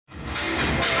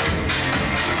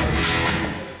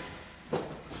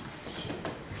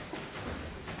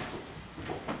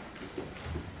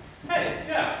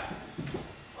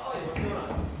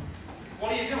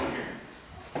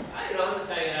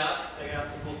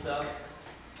stuff.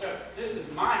 This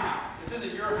is my house. This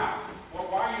isn't your house. Well,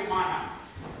 why are you at my house?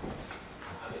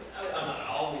 I'm not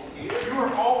always here. You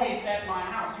are always at my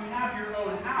house. You have your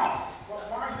own house.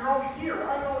 Why are you always here?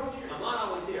 Why are you always here? I'm not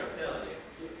always here, I'm telling you.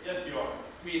 Yes, you are.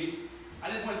 I mean,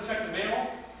 I just went to check the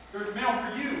mail. There's mail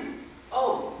for you.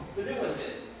 Oh, the new one's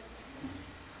in.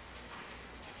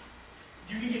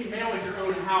 You can get mail at your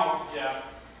own house, Jeff.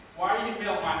 Why are you getting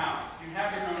mail at my house? You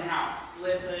have your own house.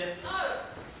 Listen, it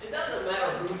doesn't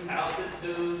matter whose house it's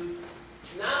whose.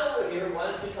 Now that we're here,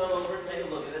 why don't you come over and take a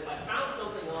look at this? I found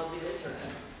something on the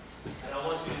internet, and I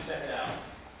want you to check it out.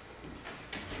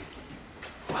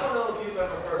 I don't know if you've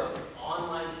ever heard of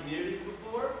online communities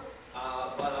before,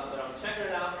 but I'm checking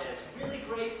it out, and it's really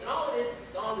great. And all it is,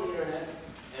 it's on the internet,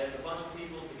 and it's a bunch of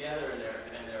people together, and they're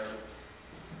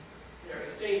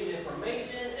exchanging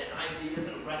information and ideas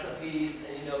and recipes,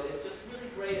 and you know, it's just really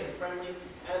great and friendly,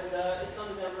 and it's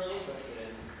something I'm really interested in.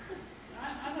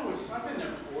 I know I've been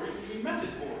there before. You need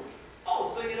message boards. Oh,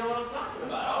 so you know what I'm talking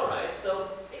about. All right.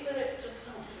 So isn't it just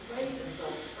so great and so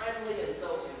friendly and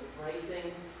so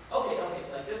embracing? Okay,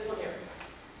 like this one here.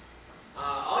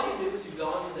 All you do is you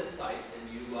go onto this site and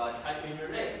you type in your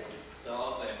name. So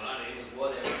I'll say, my name is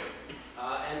whatever.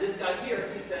 And this guy here,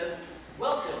 he says,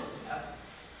 welcome, Jeff,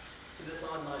 to this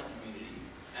online community.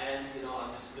 And, you know,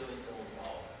 I'm just feeling so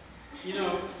involved. You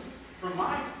know, from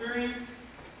my experience,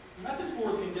 message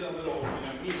boards can get a little,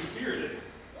 mean-spirited.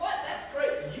 What? That's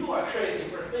great. You are crazy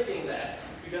for thinking that.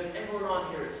 Because everyone on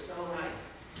here is so nice.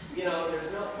 You know,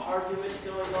 there's no argument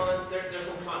going on. There's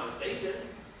some conversation,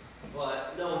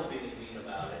 but no one's being mean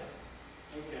about it.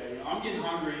 Okay, I'm getting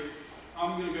hungry.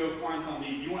 I'm going to go find something to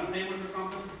eat. You want a sandwich or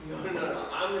something? No.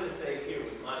 I'm going to stay here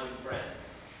with my new friends.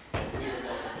 And we're going to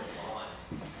go on.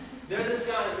 There's this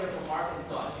guy in here from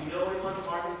Arkansas. Do you know anyone from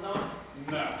Arkansas?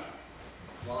 No.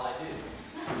 Well, I do.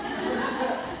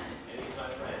 And he's my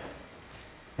friend.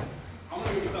 I'm going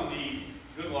to go get something to eat.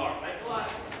 Good luck. Thanks a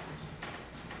lot.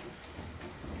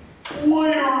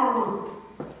 Later!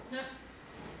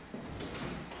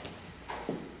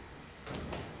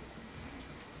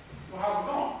 Well, how's it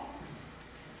going?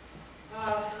 I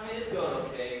mean, it's going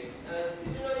okay.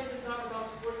 Did you know you can talk about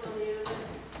sports on the internet?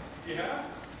 Yeah?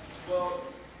 Well,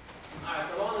 alright,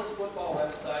 so on this football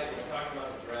website, we're talking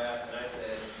about the draft, and I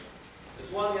said, this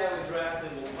one guy we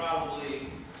drafted will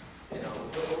probably,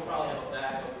 we'll probably have a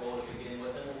backup role to begin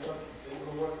with, and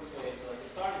we'll work his way into like a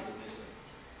starting position.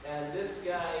 And this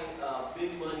guy,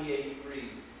 Big Money 83,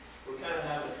 we're kind of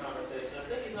having a conversation. I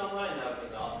think he's online now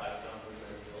because I'll type something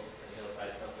and he'll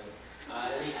type something.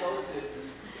 And he posted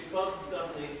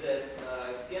something. He said,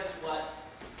 "Guess what?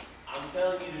 I'm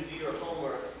telling you to do your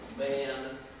homework,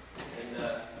 man."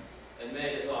 And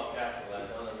man is all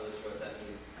capitalized. I'm not really sure what that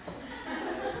means.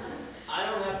 I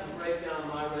don't have to break down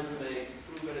my resume to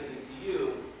prove anything to you.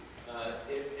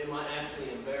 It might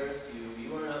actually embarrass you. You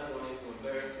are not going to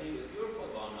embarrass me with your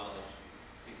football knowledge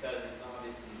because it's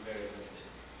obviously very limited.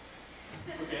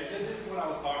 Okay, this is what I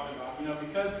was talking about. You know,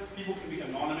 because people can be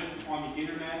anonymous on the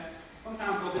internet,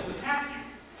 sometimes they'll just attack you.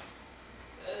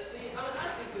 See, I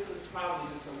think this is probably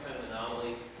just some kind of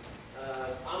anomaly.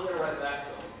 I'm going to write back to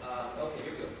him. Okay,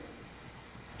 here we go.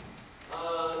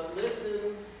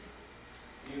 Listen,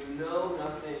 you know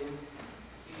nothing,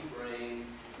 pea-brain.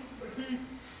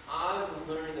 I was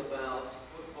learning about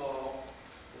football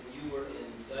when you were in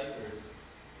diapers,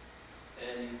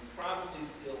 and you probably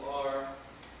still are,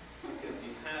 because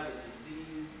you have a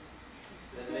disease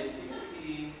that makes you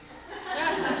pee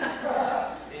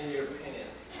in your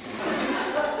pants.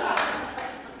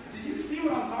 Do you see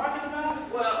what I'm talking about?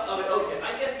 Well, I mean, okay,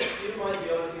 I guess you might be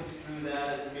able to construe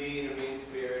that as mean or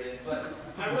mean-spirited, but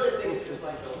I really think it's just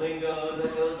like the lingo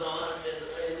that goes on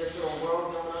in this little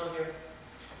world going on here.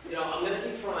 You know, I'm going to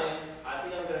keep trying. I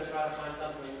think I'm going to try to find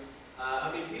something.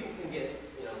 I mean, people can get,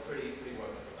 pretty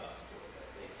worked up about sports, I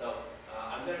think. So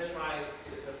I'm going to try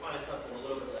to find something a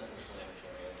little bit less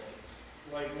inflammatory, I think.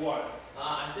 Like what?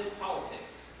 I think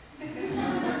politics.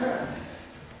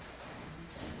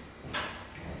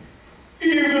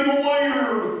 Even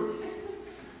later!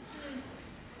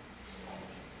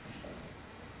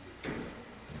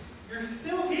 You're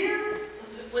still here?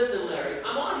 Listen, Larry,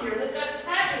 I'm on here and this guy's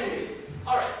attacking me.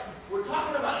 All right, we're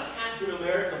talking about a Captain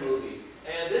America movie,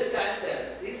 and this guy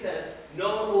says,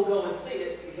 no one will go and see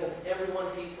it because everyone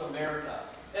hates America.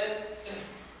 And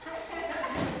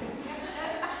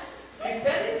he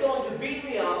said he's going to beat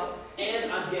me up,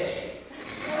 and I'm gay.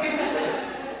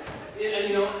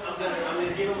 And I'm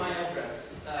gonna give him my address.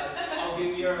 I'll give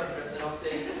you your address, and I'll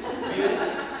say,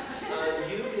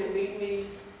 you can meet me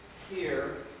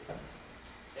here,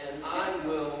 and I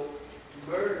will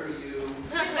murder you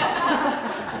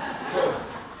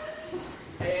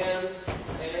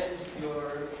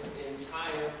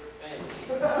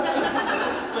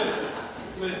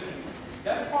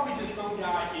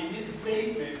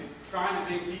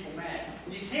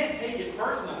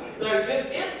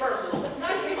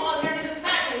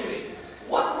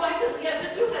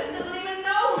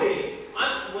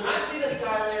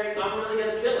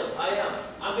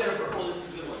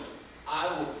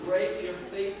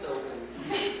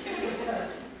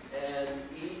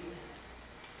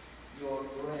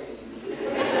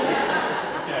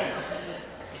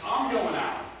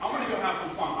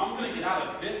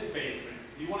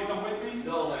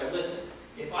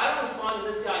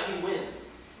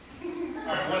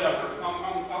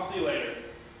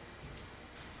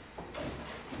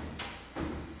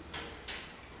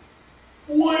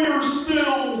Later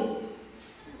still.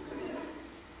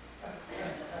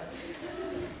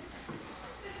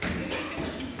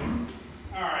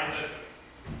 Alright, listen.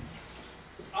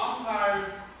 I'm tired.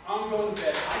 I'm going to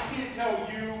bed. I can't tell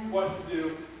you what to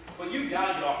do, but you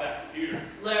gotta get off that computer.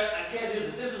 Larry, I can't do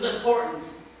this. This is important.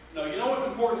 No, you know what's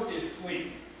important is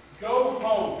sleep. Go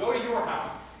home. Go to your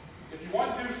house. If you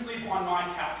want to, sleep on my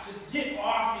couch. Just get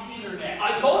off the internet.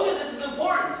 I told you this is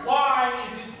important. Why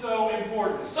is it so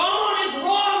important? Someone is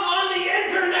wrong on the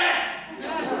internet!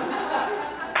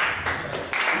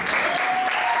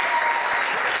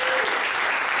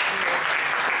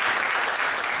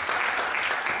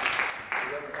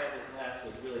 Whoever had this last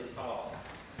was really tall.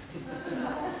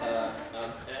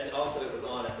 And also it was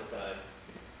on at the time,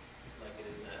 like it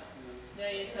is now. No,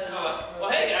 you said. Well,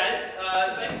 hey guys,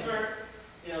 thanks for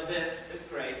this. It's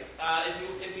great.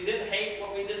 If you didn't hate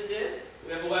what we just did,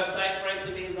 we have a website,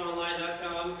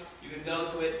 franksandbeansonline.com. You can go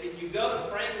to it. If you go to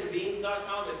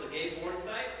frankandbeans.com, it's a gay porn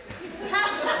site.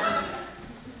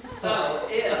 So,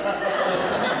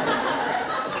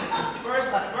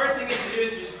 first thing you should do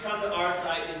is just come to our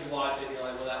site and you watch it and you're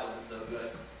like, well, that wasn't so good.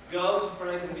 Go to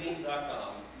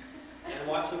frankandbeans.com and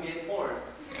watch some gay porn.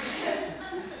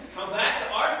 Come back to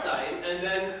our site and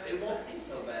then it won't seem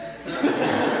so bad.